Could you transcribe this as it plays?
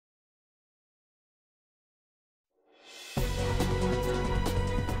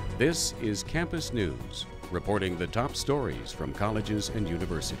This is Campus News, reporting the top stories from colleges and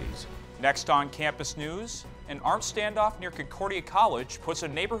universities. Next on Campus News, an armed standoff near Concordia College puts a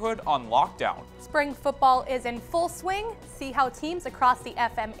neighborhood on lockdown. Spring football is in full swing. See how teams across the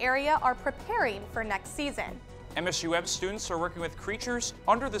FM area are preparing for next season. MSUM students are working with creatures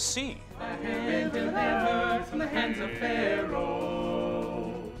under the sea.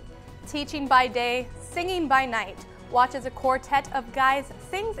 Teaching by day, singing by night. Watch as a quartet of guys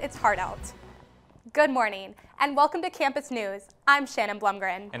sings its heart out. Good morning, and welcome to Campus News. I'm Shannon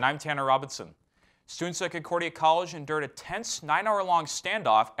Blumgren. And I'm Tanner Robinson. Students at Concordia College endured a tense 9-hour-long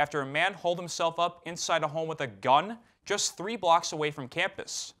standoff after a man holed himself up inside a home with a gun just 3 blocks away from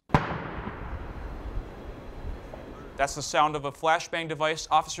campus. That's the sound of a flashbang device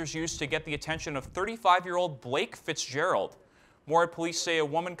officers used to get the attention of 35-year-old Blake Fitzgerald. Moorhead police say a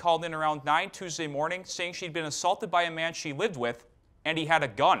woman called in around 9 Tuesday morning saying she'd been assaulted by a man she lived with and he had a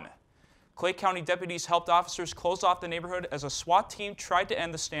gun. Clay County deputies helped officers close off the neighborhood as a SWAT team tried to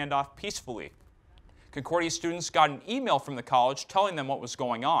end the standoff peacefully. Concordia students got an email from the college telling them what was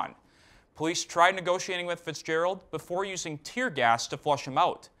going on. Police tried negotiating with Fitzgerald before using tear gas to flush him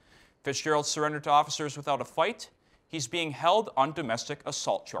out. Fitzgerald surrendered to officers without a fight. He's being held on domestic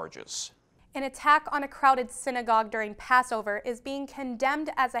assault charges. An attack on a crowded synagogue during Passover is being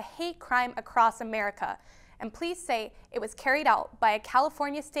condemned as a hate crime across America, and police say it was carried out by a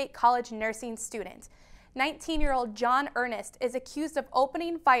California State College nursing student. 19-year-old John Ernest is accused of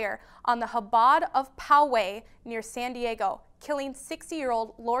opening fire on the Chabad of Poway near San Diego, killing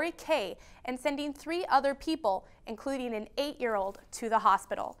 60-year-old Lori Kay and sending 3 other people, including an 8-year-old, to the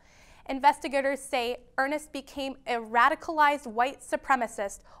hospital. Investigators say Ernest became a radicalized white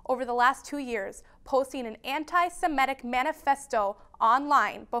supremacist over the last 2 years, posting an anti-Semitic manifesto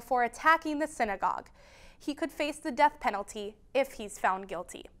online before attacking the synagogue. He could face the death penalty if he's found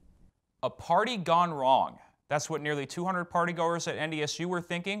guilty. A party gone wrong. That's what nearly 200 partygoers at NDSU were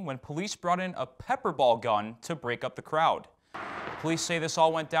thinking when police brought in a pepper ball gun to break up the crowd. Police say this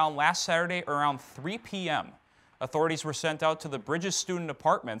all went down last Saturday around 3 p.m. Authorities were sent out to the Bridges student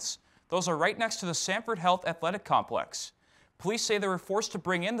apartments. Those are right next to the Sanford Health Athletic Complex. Police say they were forced to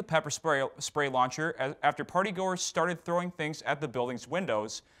bring in the pepper spray launcher after partygoers started throwing things at the building's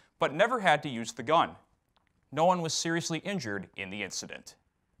windows, but never had to use the gun. No one was seriously injured in the incident.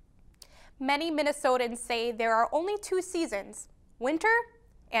 Many Minnesotans say there are only 2 seasons, winter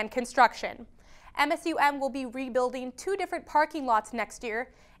and construction. MSUM will be rebuilding 2 different parking lots next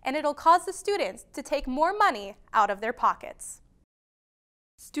year, and it'll cause the students to take more money out of their pockets.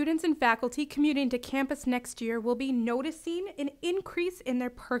 Students and faculty commuting to campus next year will be noticing an increase in their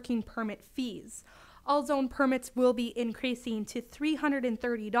parking permit fees. All zone permits will be increasing to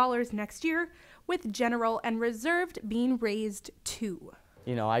 $330 next year, with general and reserved being raised too.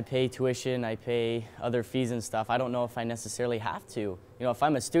 You know, I pay tuition, I pay other fees and stuff. I don't know if I necessarily have to. You know, if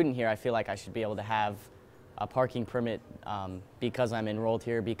I'm a student here, I feel like I should be able to have a parking permit because I'm enrolled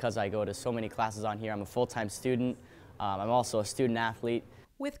here, because I go to so many classes on here. I'm a full-time student. I'm also a student athlete.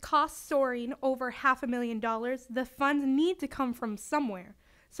 With costs soaring over $500,000, the funds need to come from somewhere.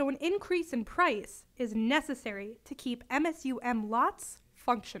 So an increase in price is necessary to keep MSUM lots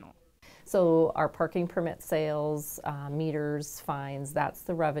functional. So our parking permit sales, meters, fines, that's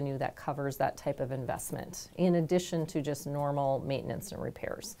the revenue that covers that type of investment, in addition to just normal maintenance and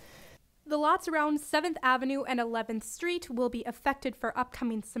repairs. The lots around 7th Avenue and 11th Street will be affected for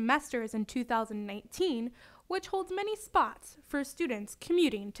upcoming semesters in 2019, which holds many spots for students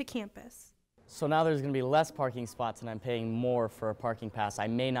commuting to campus. So now there's going to be less parking spots and I'm paying more for a parking pass I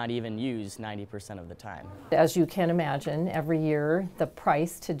may not even use 90% of the time. As you can imagine, every year the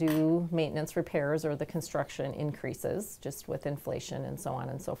price to do maintenance repairs or the construction increases just with inflation and so on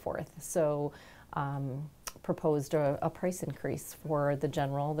and so forth. So proposed a price increase for the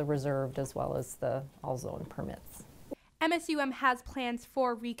general, the reserved, as well as the all zone permits. MSUM has plans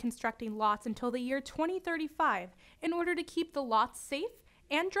for reconstructing lots until the year 2035 in order to keep the lots safe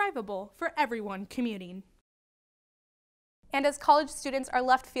and drivable for everyone commuting. And as college students are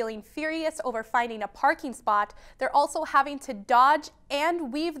left feeling furious over finding a parking spot, they're also having to dodge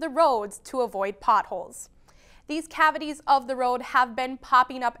and weave the roads to avoid potholes. These cavities of the road have been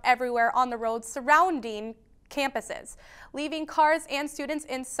popping up everywhere on the roads surrounding campuses, leaving cars and students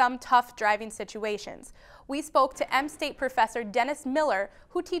in some tough driving situations. We spoke to M-State professor Dennis Miller,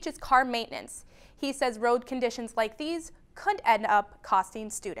 who teaches car maintenance. He says road conditions like these could end up costing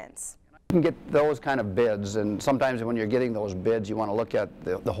students. You can get those kind of bids, and sometimes when you're getting those bids, you want to look at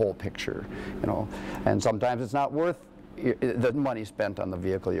the whole picture, you know, and sometimes it's not worth the money spent on the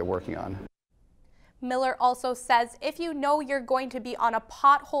vehicle you're working on. Miller also says if you know you're going to be on a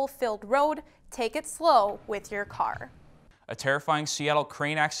pothole-filled road, take it slow with your car. A terrifying Seattle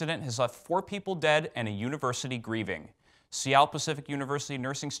crane accident has left 4 people dead and a university grieving. Seattle Pacific University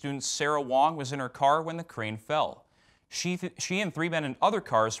nursing student Sarah Wong was in her car when the crane fell. She and 3 men in other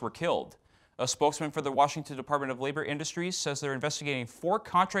cars were killed. A spokesman for the Washington Department of Labor Industries says they're investigating 4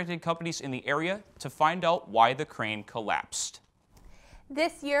 contracted companies in the area to find out why the crane collapsed.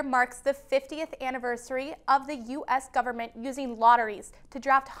 This year marks the 50th anniversary of the U.S. government using lotteries to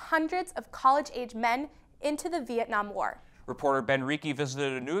draft hundreds of college-age men into the Vietnam War. Reporter Ben Reiki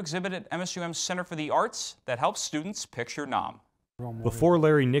visited a new exhibit at MSUM Center for the Arts that helps students picture Nam. Before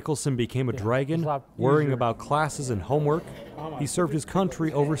Larry Nicholson became a dragon, worrying about classes and homework, he served his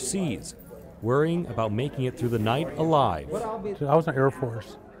country overseas, worrying about making it through the night alive. I was in the Air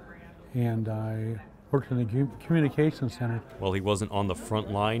Force, and I worked in the communications center. While he wasn't on the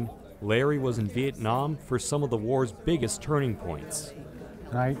front line, Larry was in Vietnam for some of the war's biggest turning points.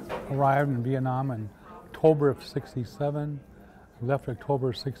 And I arrived in Vietnam in October of '67, left October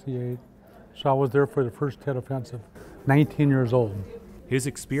of '68, so I was there for the first Tet Offensive, 19 years old. His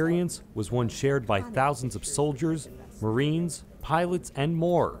experience was one shared by thousands of soldiers, Marines, pilots, and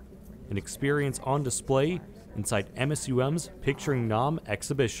more, an experience on display inside MSUM's Picturing Nam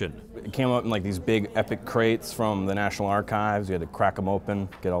exhibition. It came up in like these big epic crates from the National Archives. You had to crack them open,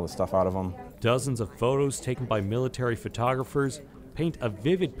 get all the stuff out of them. Dozens of photos taken by military photographers paint a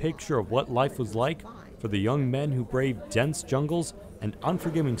vivid picture of what life was like for the young men who braved dense jungles and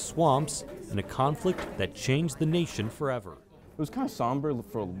unforgiving swamps in a conflict that changed the nation forever. It was kind of somber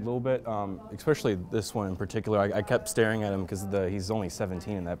for a little bit, especially this one in particular. I kept staring at him because he's only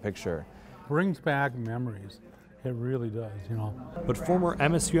 17 in that picture. Brings back memories. It really does, you know. But former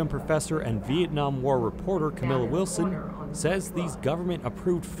MSUM professor and Vietnam War reporter Camilla Wilson says these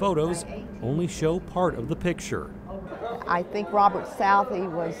government-approved photos only show part of the picture. I think Robert Southey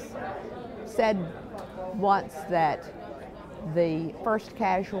said once that the first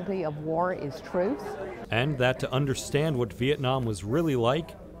casualty of war is truth. And that to understand what Vietnam was really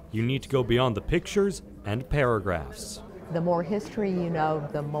like, you need to go beyond the pictures and paragraphs. The more history you know,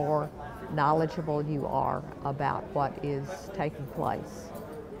 the more knowledgeable you are about what is taking place,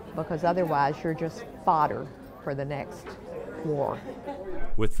 because otherwise you're just fodder for the next war.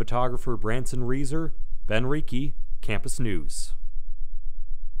 With photographer Branson Reeser, Ben Reiki, Campus News.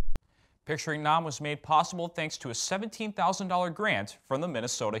 Picturing Nam was made possible thanks to a $17,000 grant from the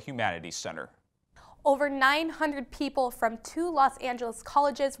Minnesota Humanities Center. Over 900 people from 2 Los Angeles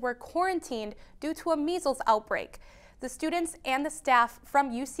colleges were quarantined due to a measles outbreak. The students and the staff from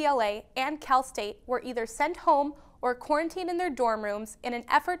UCLA and Cal State were either sent home or quarantined in their dorm rooms in an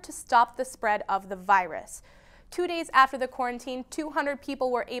effort to stop the spread of the virus. 2 days after the quarantine, 200 people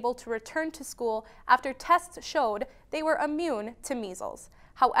were able to return to school after tests showed they were immune to measles.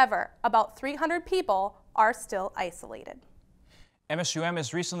 However, about 300 people are still isolated. MSUM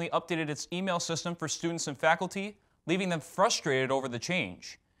has recently updated its email system for students and faculty, leaving them frustrated over the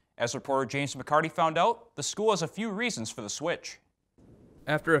change. As reporter James McCarty found out, the school has a few reasons for the switch.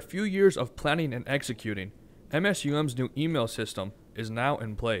 After a few years of planning and executing, MSUM's new email system is now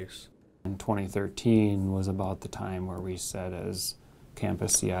in place. In 2013 was about the time where we said as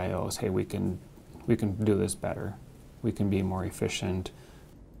campus CIOs, hey, we can do this better. We can be more efficient.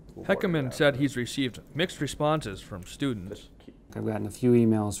 Heckerman said he's received mixed responses from students. I've gotten a few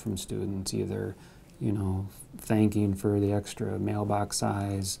emails from students, either, thanking for the extra mailbox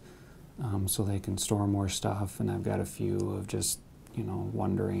size so they can store more stuff, and I've got a few of just,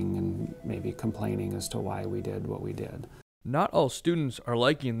 wondering and maybe complaining as to why we did what we did. Not all students are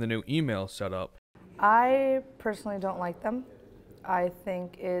liking the new email setup. I personally don't like them. I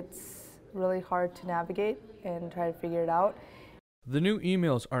think it's really hard to navigate and try to figure it out. The new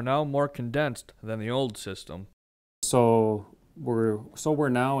emails are now more condensed than the old system. So we're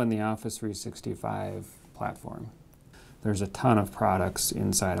now in the Office 365 platform. There's a ton of products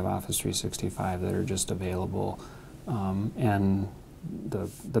inside of Office 365 that are just available, and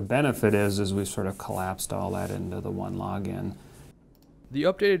the benefit is we've sort of collapsed all that into the one login. The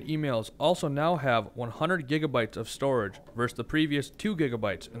updated emails also now have 100 gigabytes of storage versus the previous 2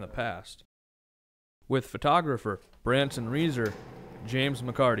 gigabytes in the past. With photographer Branson Reeser, James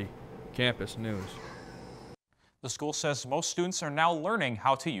McCarty, Campus News. The school says most students are now learning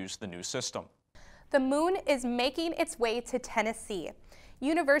how to use the new system. The moon is making its way to Tennessee.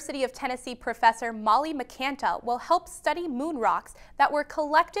 University of Tennessee professor Molly McCanta will help study moon rocks that were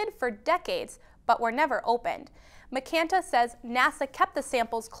collected for decades but were never opened. McCanta says NASA kept the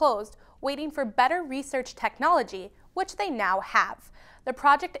samples closed, waiting for better research technology, which they now have. The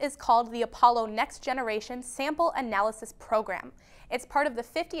project is called the Apollo Next Generation Sample Analysis Program. It's part of the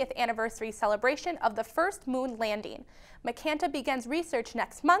 50th anniversary celebration of the first moon landing. McCanta begins research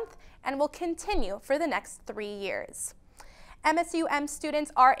next month and will continue for the next 3 years. MSUM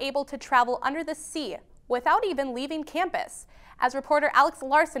students are able to travel under the sea without even leaving campus. As reporter Alex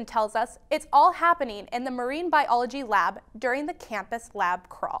Larson tells us, it's all happening in the Marine Biology Lab during the campus lab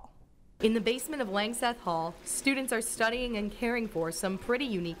crawl. In the basement of Langseth Hall, students are studying and caring for some pretty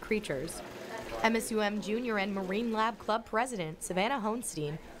unique creatures. MSUM Junior and Marine Lab Club President Savannah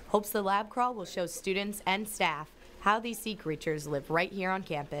Honstein hopes the lab crawl will show students and staff how these sea creatures live right here on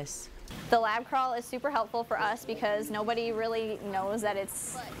campus. The lab crawl is super helpful for us because nobody really knows that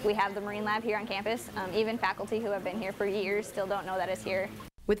we have the Marine Lab here on campus. Even faculty who have been here for years still don't know that it's here.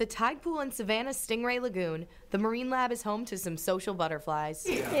 With a tide pool in Savannah's Stingray Lagoon, the Marine Lab is home to some social butterflies.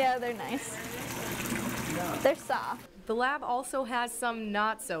 Yeah, they're nice. They're soft. The lab also has some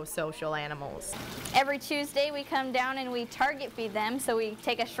not-so-social animals. Every Tuesday we come down and we target feed them, so we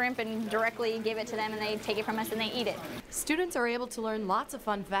take a shrimp and directly give it to them and they take it from us and they eat it. Students are able to learn lots of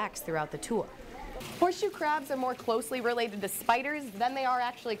fun facts throughout the tour. Horseshoe crabs are more closely related to spiders than they are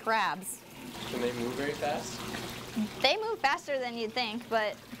actually crabs. Can they move very fast? They move faster than you'd think,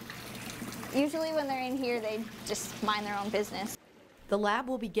 but usually when they're in here they just mind their own business. The lab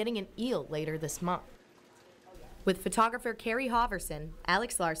will be getting an eel later this month. With photographer Carrie Hoverson,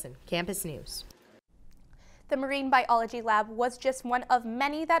 Alex Larson, Campus News. The Marine Biology Lab was just one of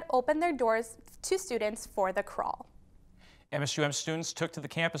many that opened their doors to students for the crawl. MSUM students took to the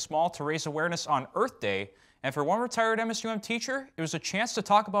campus mall to raise awareness on Earth Day, and for one retired MSUM teacher, it was a chance to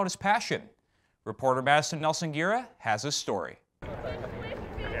talk about his passion. Reporter Madison Nelson-Gira has his story.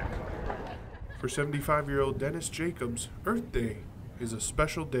 For 75-year-old Dennis Jacobs, Earth Day is a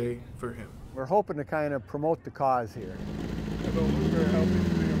special day for him. We're hoping to kind of promote the cause here.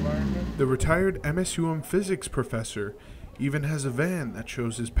 The retired MSUM physics professor even has a van that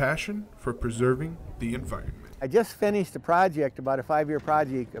shows his passion for preserving the environment. I just finished a project, about a 5-year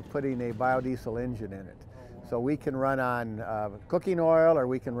project, of putting a biodiesel engine in it. So we can run on cooking oil, or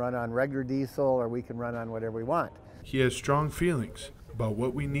we can run on regular diesel, or we can run on whatever we want. He has strong feelings about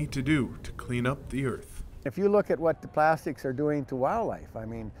what we need to do to clean up the earth. If you look at what the plastics are doing to wildlife, I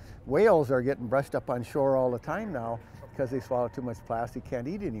mean, whales are getting brushed up on shore all the time now because they swallow too much plastic, can't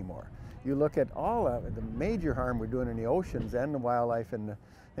eat anymore. You look at all of the major harm we're doing in the oceans and the wildlife and the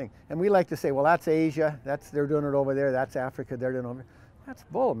thing. And we like to say, well, that's Asia, they're doing it over there, that's Africa, they're doing it over there. That's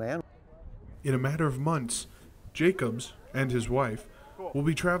bull, man. In a matter of months, Jacobs and his wife will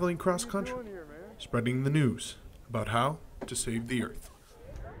be traveling cross-country, spreading the news about how to save the earth.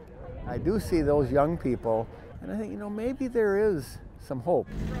 I do see those young people, and I think, maybe there is some hope.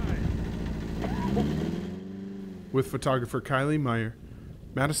 With photographer Kylie Meyer,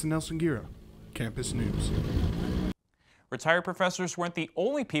 Madison Nelson-Gira, Campus News. Retired professors weren't the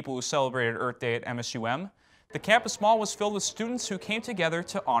only people who celebrated Earth Day at MSUM. The campus mall was filled with students who came together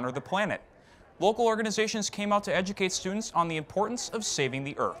to honor the planet. Local organizations came out to educate students on the importance of saving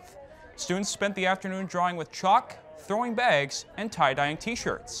the earth. Students spent the afternoon drawing with chalk, throwing bags, and tie-dyeing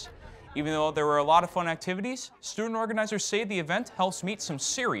t-shirts. Even though there were a lot of fun activities, student organizers say the event helps meet some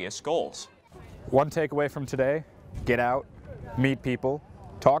serious goals. One takeaway from today: get out, meet people,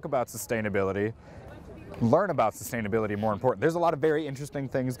 talk about sustainability, learn about sustainability, more important. There's a lot of very interesting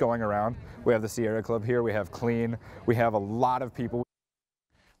things going around. We have the Sierra Club here, we have Clean, we have a lot of people.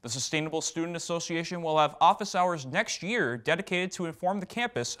 The Sustainable Student Association will have office hours next year dedicated to inform the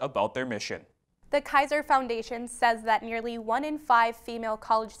campus about their mission. The Kaiser Foundation says that nearly 1 in 5 female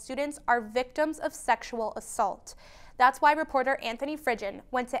college students are victims of sexual assault. That's why reporter Anthony Fridgen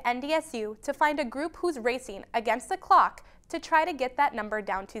went to NDSU to find a group who's racing against the clock to try to get that number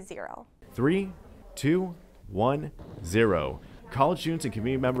down to 0. 3, 2, 1, 0. College students and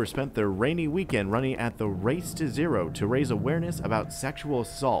community members spent their rainy weekend running at the Race to Zero to raise awareness about sexual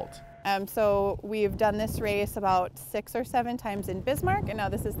assault. So we've done this race about 6 or 7 times in Bismarck, and now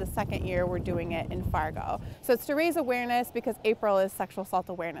this is the second year we're doing it in Fargo. So it's to raise awareness because April is Sexual Assault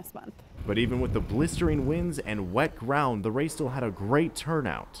Awareness Month. But even with the blistering winds and wet ground, the race still had a great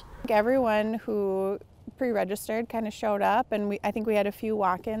turnout. Everyone who pre-registered kind of showed up, and I think we had a few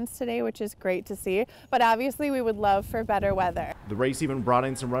walk-ins today, which is great to see. But obviously we would love for better weather. The race even brought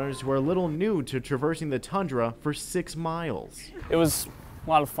in some runners who are a little new to traversing the tundra for 6 miles. It was a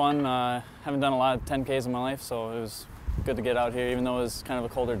lot of fun. Haven't done a lot of 10Ks in my life, so it was good to get out here, even though it was kind of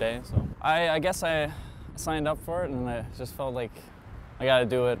a colder day. So I guess I signed up for it, and I just felt like I got to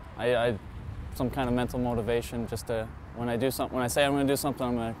do it. I some kind of mental motivation just to, when I say I'm going to do something,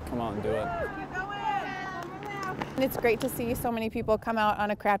 I'm going to come out and do it. And it's great to see so many people come out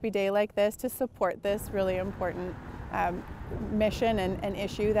on a crappy day like this to support this really important mission and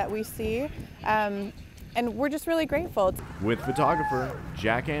issue that we see. And we're just really grateful. With photographer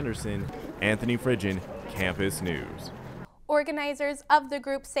Jack Anderson, Anthony Fridgen, Campus News. Organizers of the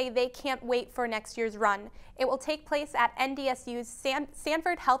group say they can't wait for next year's run. It will take place at NDSU's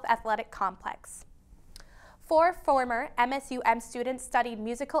Sanford Health Athletic Complex. 4 former MSUM students studied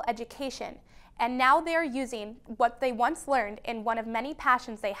musical education, and now they are using what they once learned in one of many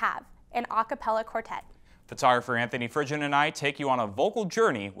passions they have, an a cappella quartet. Photographer Anthony Fridgen and I take you on a vocal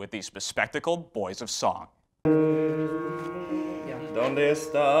journey with these bespectacled boys of song. Donde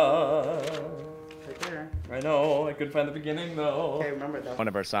está? I know, I couldn't find the beginning though. Okay, remember that. One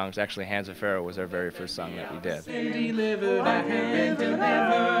of our songs, actually Hands of Pharaoh, was our very first song that we did. Delivered, I have been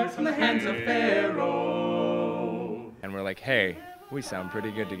delivered from the hands of Pharaoh. And we're like, hey, we sound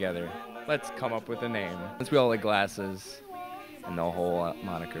pretty good together. Let's come up with a name. Once we all like glasses and the whole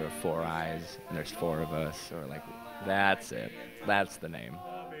moniker of 4 eyes, and there's 4 of us, so we're like, that's it. That's the name.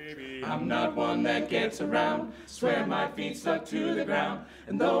 I'm not one that gets around, swear my feet stuck to the ground,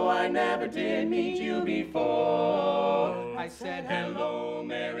 and though I never did meet you before, I said hello,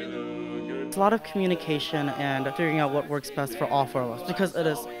 Mary Lou. It's a lot of communication and figuring out what works best for all 4 of us, because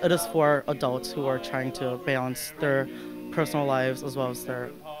it is for adults who are trying to balance their personal lives as well as their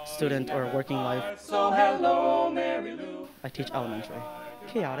student or working life. So hello, Mary Lou. I teach elementary.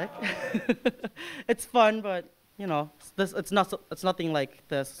 Chaotic. It's fun, but you know, it's nothing like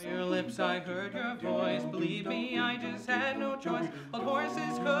this. Your lips, I heard your voice. Believe me, I just had no choice. Old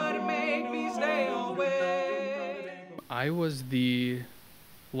horses couldn't make me stay away. I was the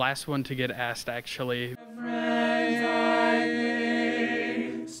last one to get asked, actually. Friends, I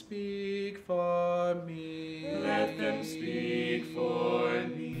think, speak for me. Let them speak for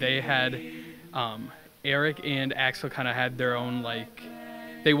me. They had Eric and Axel kind of had their own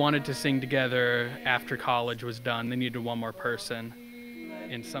they wanted to sing together after college was done. They needed one more person,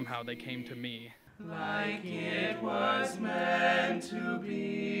 and somehow they came to me. Like it was meant to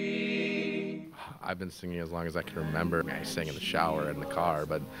be. I've been singing as long as I can remember. I sang in the shower, in the car,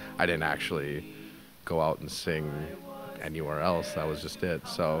 but I didn't actually go out and sing anywhere else. That was just it.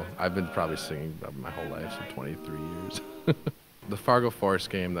 So I've been probably singing my whole life, so 23 years. The Fargo Forest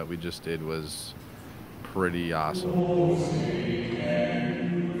game that we just did was pretty awesome.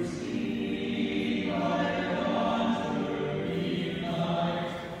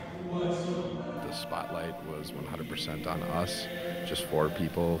 Spotlight was 100% on us, just 4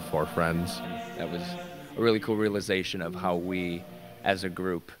 people, 4 friends. That was a really cool realization of how we, as a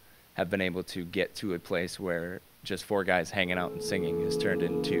group, have been able to get to a place where just 4 guys hanging out and singing has turned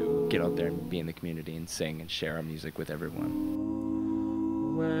into get out there and be in the community and sing and share our music with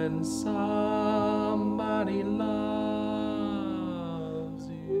everyone. When somebody loves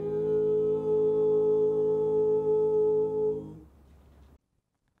you.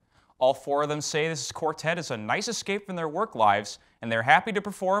 All 4 of them say this quartet is a nice escape from their work lives, and they're happy to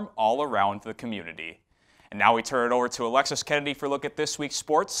perform all around the community. And now we turn it over to Alexis Kennedy for a look at this week's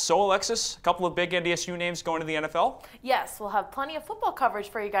sports. So Alexis, a couple of big NDSU names going to the NFL? Yes, we'll have plenty of football coverage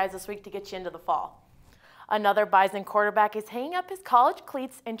for you guys this week to get you into the fall. Another Bison quarterback is hanging up his college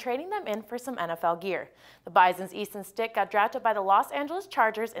cleats and trading them in for some NFL gear. The Bison's Easton Stick got drafted by the Los Angeles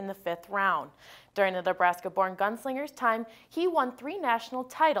Chargers in the 5th round. During the Nebraska-born gunslinger's time, he won 3 national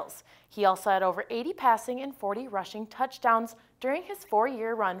titles. He also had over 80 passing and 40 rushing touchdowns during his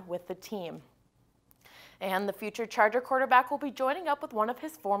 4-year run with the team. And the future Charger quarterback will be joining up with one of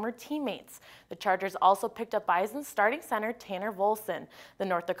his former teammates. The Chargers also picked up Bison's starting center, Tanner Volson. The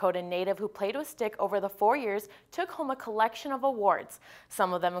North Dakota native who played with Stick over the 4 years took home a collection of awards.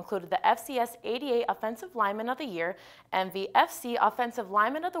 Some of them included the FCS 88 Offensive Lineman of the Year, MVFC Offensive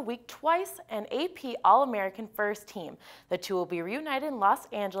Lineman of the Week twice, and AP All-American First Team. The two will be reunited in Los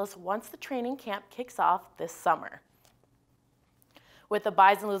Angeles once the training camp kicks off this summer. With the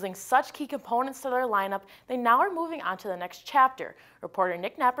Bison losing such key components to their lineup, they now are moving on to the next chapter. Reporter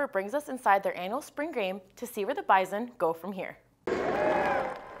Nick Napper brings us inside their annual spring game to see where the Bison go from here.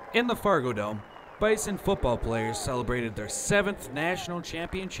 In the Fargo Dome, Bison football players celebrated their 7th national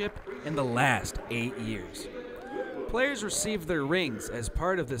championship in the last 8 years. Players received their rings as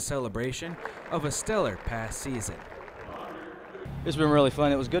part of the celebration of a stellar past season. It's been really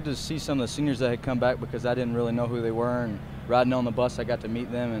fun. It was good to see some of the seniors that had come back because I didn't really know who they were, and riding on the bus I got to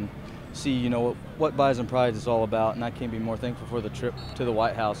meet them and see what Bison Pride is all about, and I can't be more thankful for the trip to the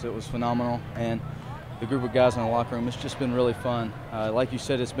White House. It was phenomenal, and the group of guys in the locker room, it's just been really fun. Like you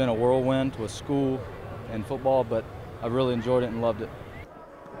said, it's been a whirlwind with school and football, but I really enjoyed it and loved it.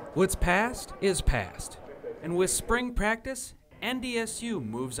 What's past is past. And with spring practice, NDSU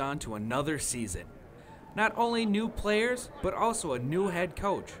moves on to another season. Not only new players, but also a new head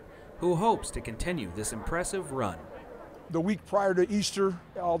coach who hopes to continue this impressive run. The week prior to Easter,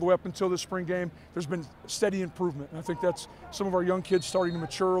 all the way up until this spring game, there's been steady improvement. And I think that's some of our young kids starting to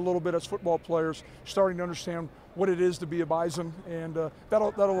mature a little bit as football players, starting to understand what it is to be a Bison, and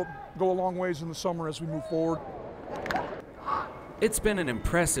that'll go a long ways in the summer as we move forward. It's been an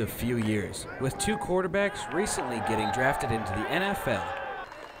impressive few years, with 2 quarterbacks recently getting drafted into the NFL.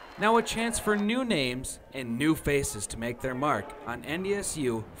 Now a chance for new names and new faces to make their mark on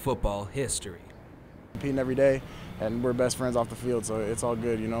NDSU football history. Competing every day, and we're best friends off the field, so it's all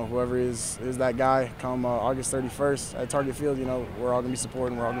good. You know, whoever is that guy come August 31st at Target Field, you know, we're all going to be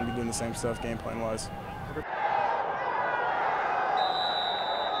supporting, we're all going to be doing the same stuff game plan-wise.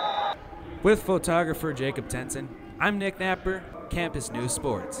 With photographer Jacob Tenson, I'm Nick Napper, Campus News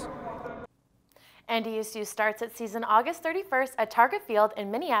Sports. NDSU starts its season August 31st at Target Field in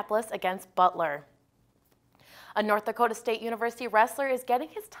Minneapolis against Butler. A North Dakota State University wrestler is getting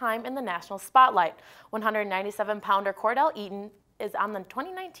his time in the national spotlight. 197-pounder Cordell Eaton is on the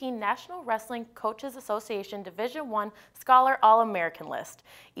 2019 National Wrestling Coaches Association Division I Scholar All-American list.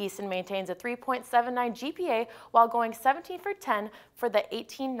 Easton maintains a 3.79 GPA while going 17 for 10 for the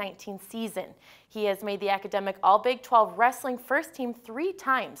 18-19 season. He has made the academic All-Big 12 Wrestling First Team 3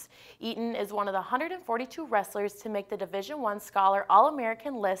 times. Eaton is one of the 142 wrestlers to make the Division I Scholar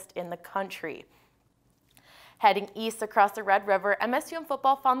All-American list in the country. Heading east across the Red River, MSUM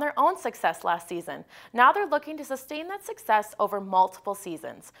football found their own success last season. Now they're looking to sustain that success over multiple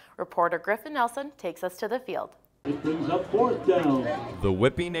seasons. Reporter Griffin Nelson takes us to the field. It brings up 4th down. The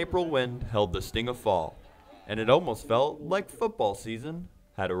whipping April wind held the sting of fall, and it almost felt like football season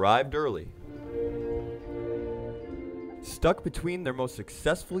had arrived early. Stuck between their most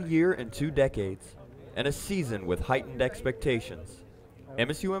successful year in 2 decades and a season with heightened expectations,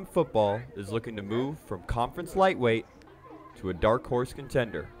 MSUM football is looking to move from conference lightweight to a dark horse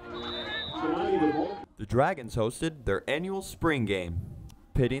contender. The Dragons hosted their annual spring game,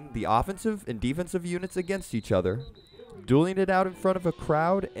 pitting the offensive and defensive units against each other, dueling it out in front of a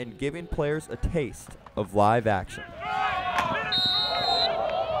crowd and giving players a taste of live action.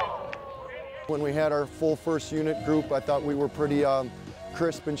 When we had our full first unit group, I thought we were pretty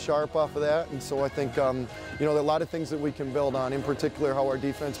crisp and sharp off of that, and so I think you know, there are a lot of things that we can build on, in particular how our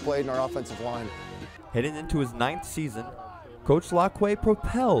defense played and our offensive line. Heading into his 9th season, Coach Lockway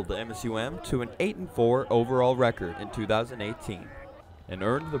propelled MSUM to an 8-4 overall record in 2018 and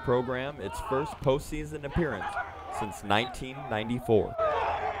earned the program its first postseason appearance since 1994.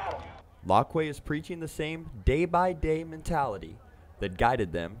 Lockway is preaching the same day-by-day mentality that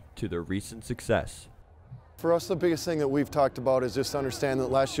guided them to their recent success. For us, the biggest thing that we've talked about is just understand that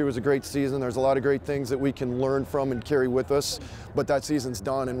last year was a great season. There's a lot of great things that we can learn from and carry with us, but that season's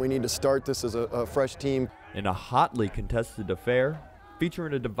done and we need to start this as a fresh team. In a hotly contested affair,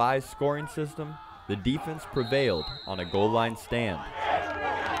 featuring a devised scoring system, the defense prevailed on a goal line stand.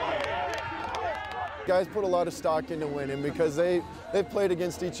 Guys put a lot of stock into winning because they've played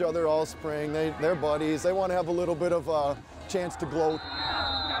against each other all spring. They're buddies. They want to have a little bit of a chance to gloat.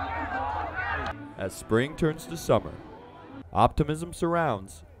 As spring turns to summer, optimism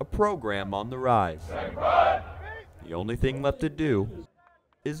surrounds a program on the rise. The only thing left to do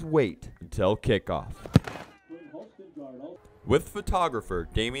is wait until kickoff. With photographer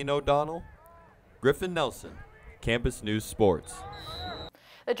Damien O'Donnell, Griffin Nelson, Campus News Sports.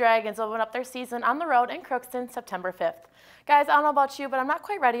 The Dragons open up their season on the road in Crookston September 5th. Guys, I don't know about you, but I'm not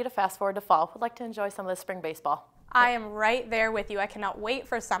quite ready to fast forward to fall. Would like to enjoy some of the spring baseball. I am right there with you. I cannot wait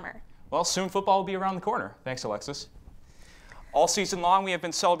for summer. Well, soon football will be around the corner. Thanks, Alexis. All season long, we have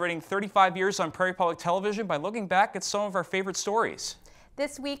been celebrating 35 years on Prairie Public Television by looking back at some of our favorite stories.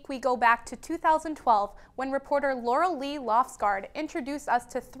 This week, we go back to 2012 when reporter Laurel Lee Lofsgaard introduced us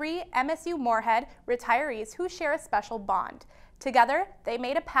to 3 MSU Moorhead retirees who share a special bond. Together, they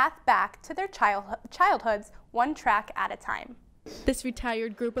made a path back to their childhoods, one track at a time. This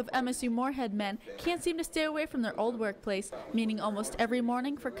retired group of MSU Moorhead men can't seem to stay away from their old workplace, meeting almost every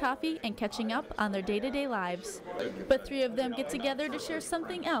morning for coffee and catching up on their day-to-day lives. But 3 of them get together to share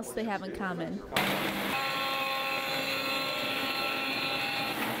something else they have in common.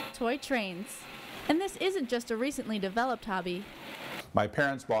 Toy trains. And this isn't just a recently developed hobby. My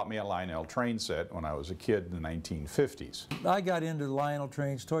parents bought me a Lionel train set when I was a kid in the 1950s. I got into Lionel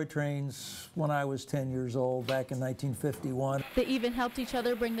trains, toy trains, when I was 10 years old, back in 1951. They even helped each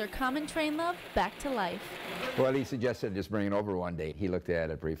other bring their common train love back to life. Well, he suggested just bring it over one day. He looked at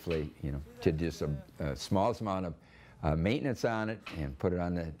it briefly, you know, to just a smallest amount maintenance on it and put it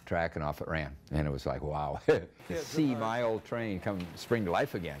on the track, and off it ran. And it was like, wow, to see my old train come spring to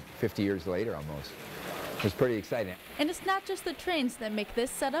life again, 50 years later almost. It was pretty exciting. And it's not just the trains that make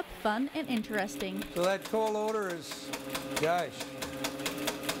this setup fun and interesting. So that coal loader is, gosh,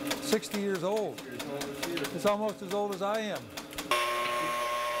 60 years old. It's almost as old as I am.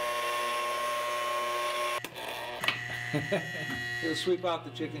 It'll sweep out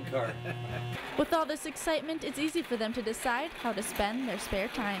the chicken cart. With all this excitement, it's easy for them to decide how to spend their spare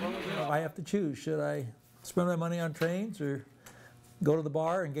time. I have to choose. Should I spend my money on trains or go to the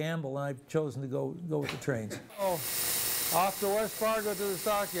bar and gamble? And I've chosen to go with the trains. Oh, off to West Fargo to the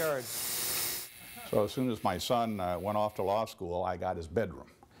stockyards. So as soon as my son went off to law school, I got his bedroom.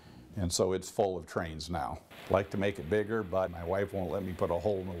 And so it's full of trains now. I'd like to make it bigger, but my wife won't let me put a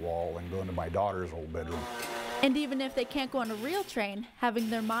hole in the wall and go into my daughter's old bedroom. And even if they can't go on a real train, having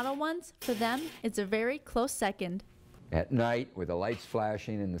their model ones, for them, it's a very close second. At night, with the lights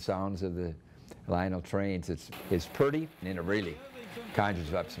flashing and the sounds of the Lionel trains, it's pretty, and it really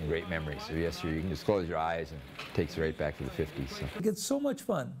conjures up some great memories. So yes, you can just close your eyes and it takes you right back to the 50s. So. It's so much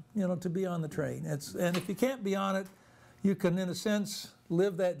fun, you know, to be on the train. And if you can't be on it, you can, in a sense,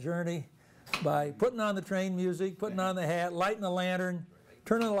 live that journey by putting on the train music, putting on the hat, lighting the lantern,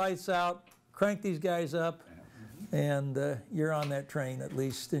 turning the lights out, crank these guys up, and you're on that train. At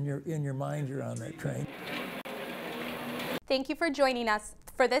least in your mind, you're on that train. Thank you for joining us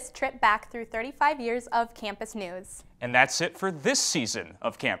for this trip back through 35 years of campus news. And that's it for this season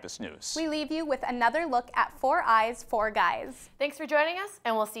of Campus News. We leave you with another look at 4 Eyes, 4 Guys. Thanks for joining us,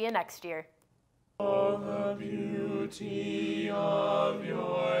 and we'll see you next year. All the beauty of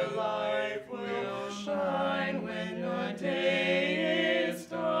your life will shine when the day is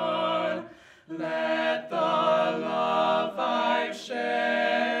done. Let the love I've shared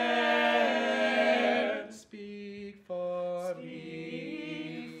speak for me.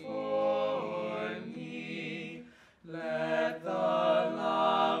 Let the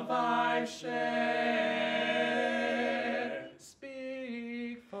love I've shared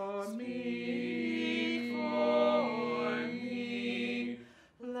speak for me.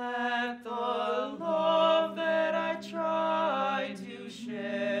 Let the love that I try to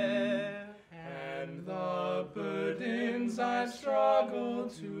share and the burdens I've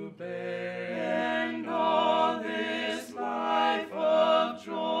struggled to bear, and all this life of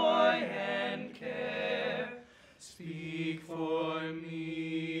joy and care speak for me.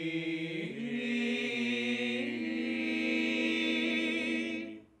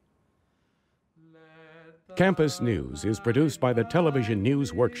 Campus News is produced by the Television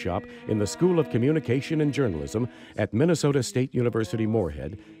News Workshop in the School of Communication and Journalism at Minnesota State University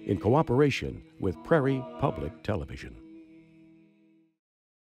Moorhead in cooperation with Prairie Public Television.